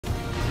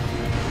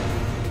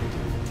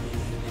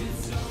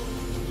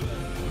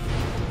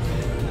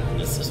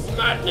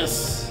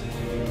Madness!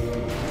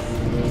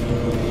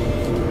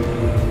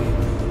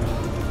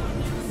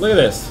 Look at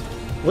this.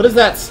 What does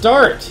that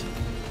start?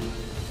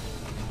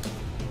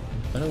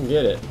 I don't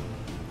get it.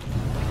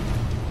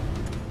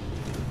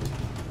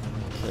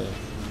 Okay.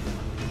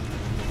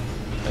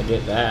 I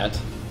get that.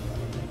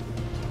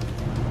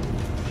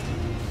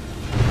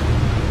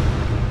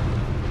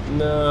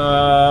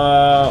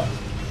 No.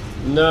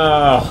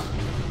 No.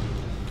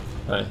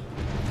 Hi.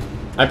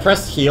 I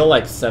pressed heal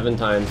like 7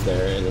 times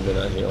there and it did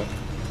not heal.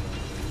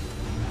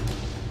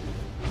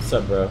 What's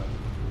up, bro?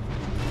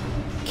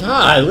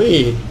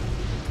 Golly!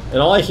 And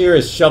all I hear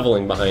is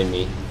shoveling behind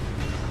me.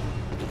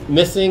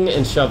 Missing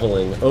and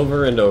shoveling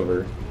over and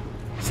over.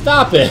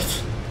 Stop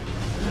it!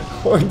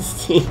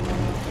 Ornstein.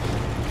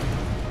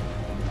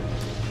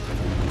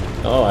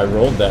 Oh, I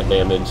rolled that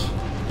damage.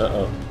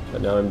 Uh-oh.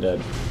 But now I'm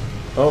dead.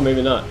 Oh,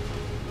 maybe not.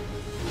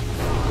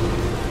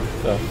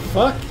 The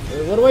fuck?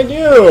 What do I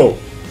do?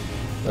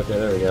 Okay,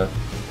 there we go.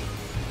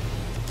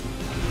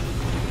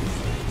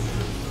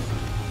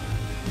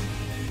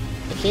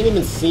 I can't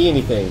even see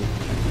anything.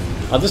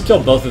 I'll just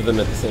kill both of them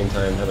at the same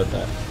time. How about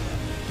that?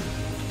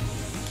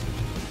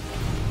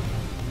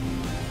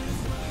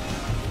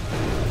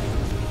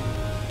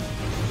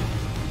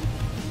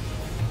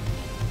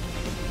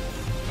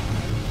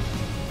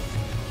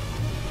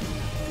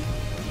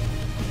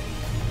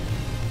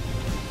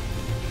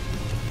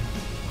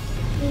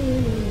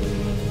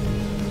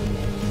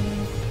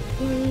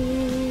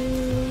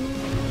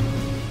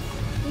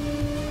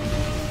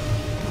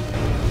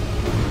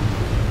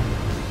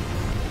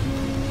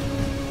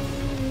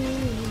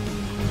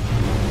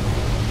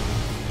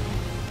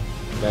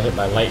 Got hit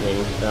by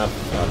lightning.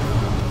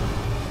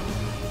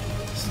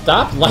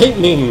 Stop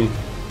lightning!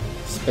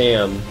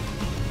 Spam.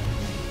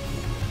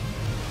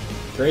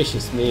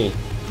 Gracious me.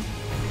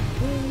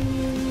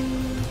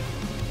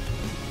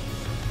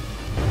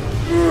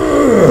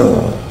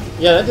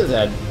 Yeah, that does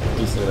add a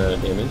decent amount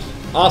of damage.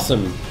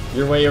 Awesome!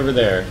 You're way over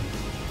there.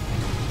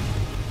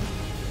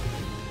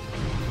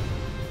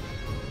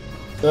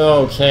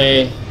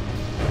 Okay.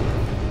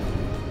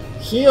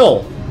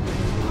 Heal!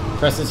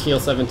 Presses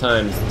heal 7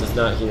 times. Does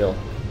not heal.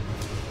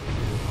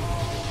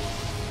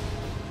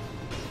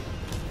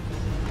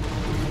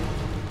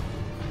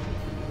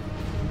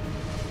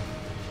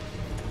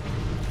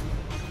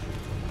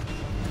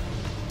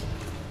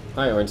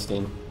 Hi,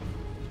 Ornstein.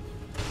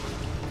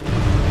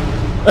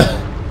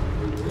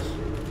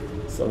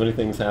 So many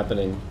things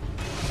happening.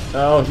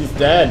 Oh, he's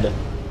dead!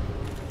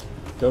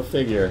 Go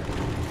figure.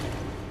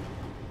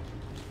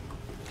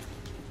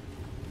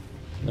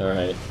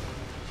 Alright.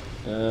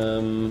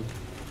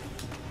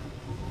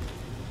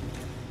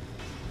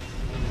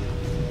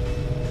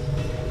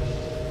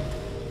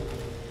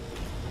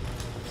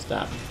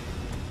 Stop.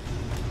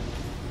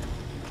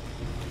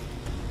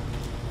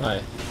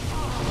 Hi.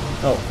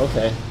 Oh,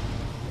 okay.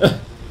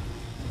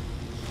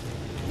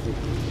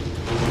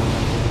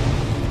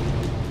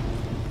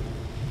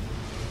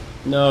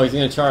 No, he's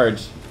gonna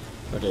charge.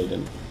 Okay, he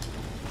didn't.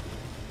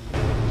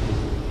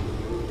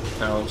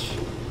 Ouch.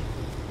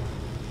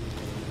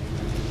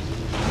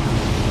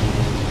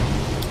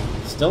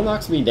 Still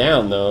knocks me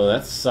down, though.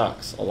 That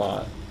sucks a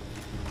lot.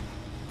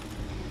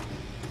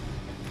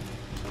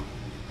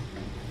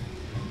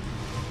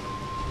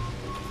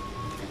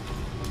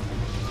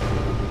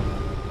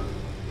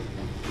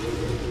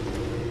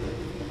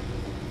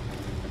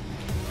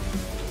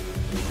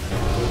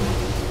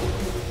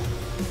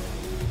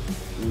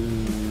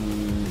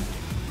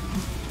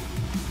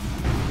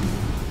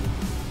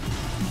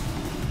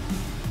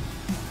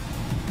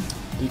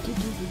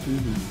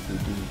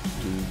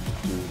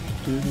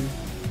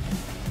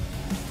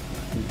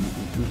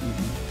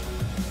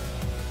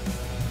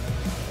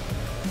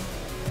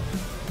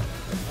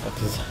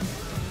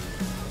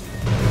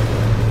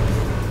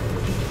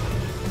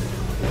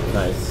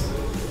 Nice.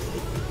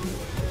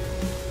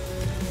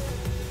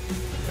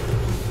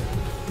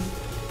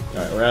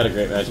 Alright, we're out of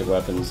great magic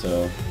weapons,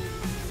 so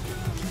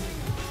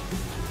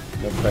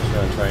no pressure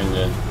on trying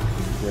to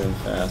do him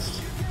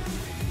fast.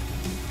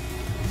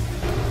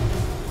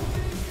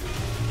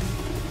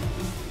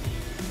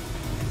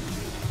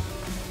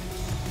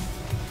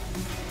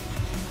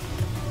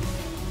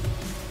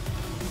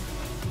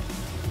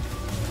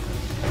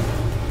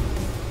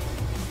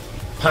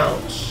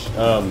 Pounce!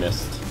 Oh,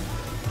 missed.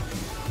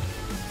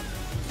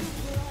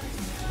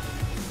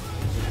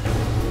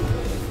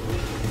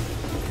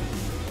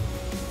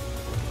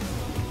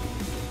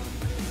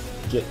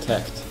 Get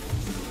teched.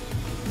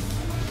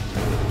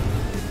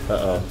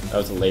 Uh-oh, that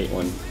was a late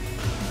one.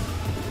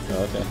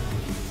 Oh, okay.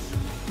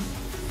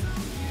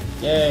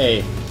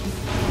 Yay!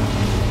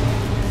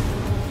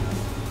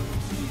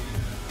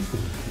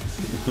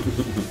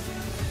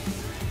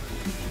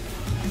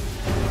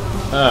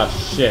 Ah,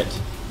 shit.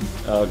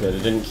 Oh, good,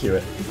 it didn't cue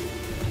it.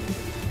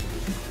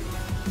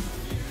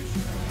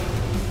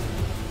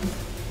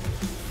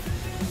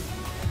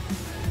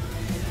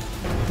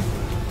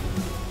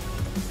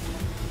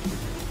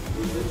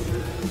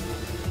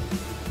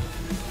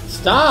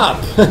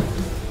 Stop!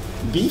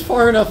 Be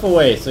far enough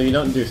away so you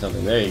don't do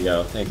something. There you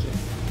go. Thank you.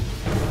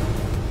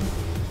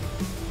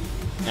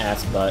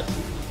 Ass butt.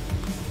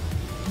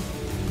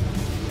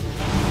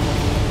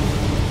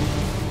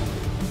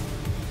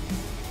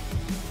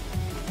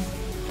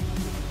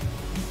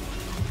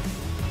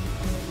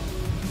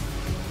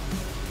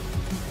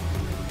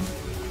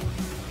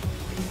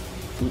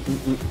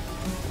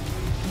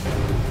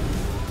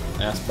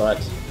 Ass butt.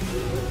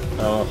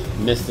 Oh,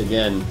 missed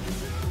again.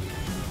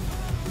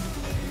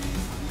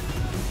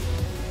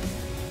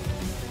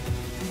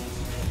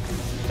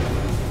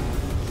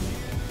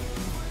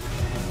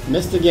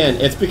 Missed again.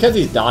 It's because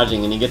he's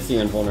dodging and he gets the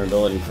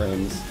invulnerability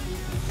frames.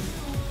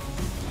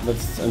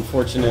 That's an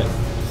unfortunate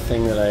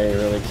thing that I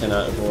really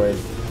cannot avoid.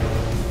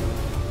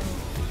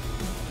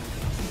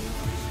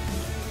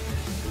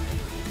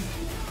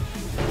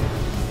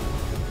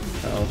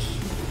 Ouch.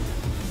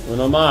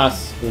 Uno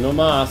mas. Uno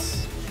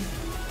mas.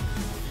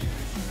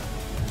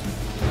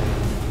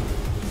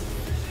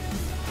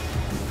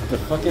 The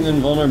fucking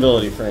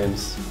invulnerability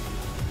frames.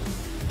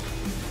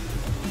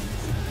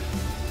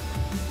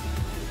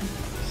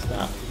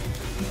 Stop.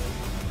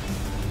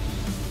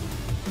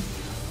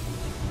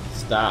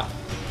 Stop.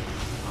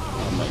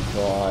 Oh my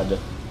god.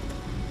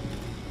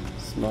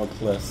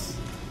 Smokeless.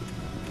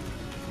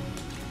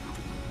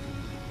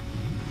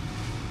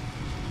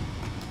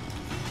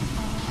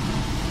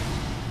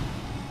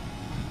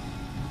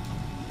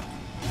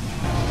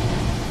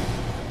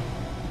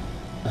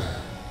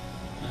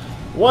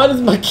 What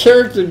is my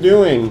character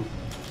doing?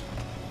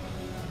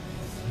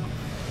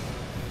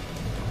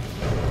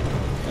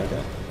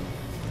 Okay.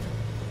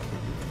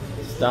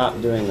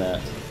 Stop doing that.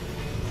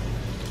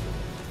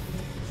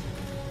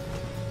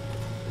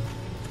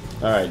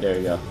 Alright, there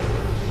you go.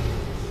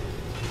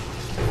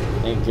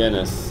 Thank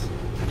goodness.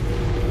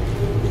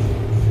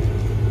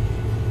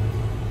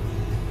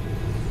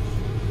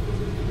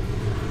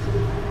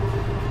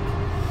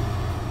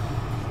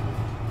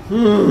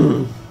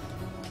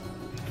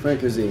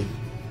 Frank or Z?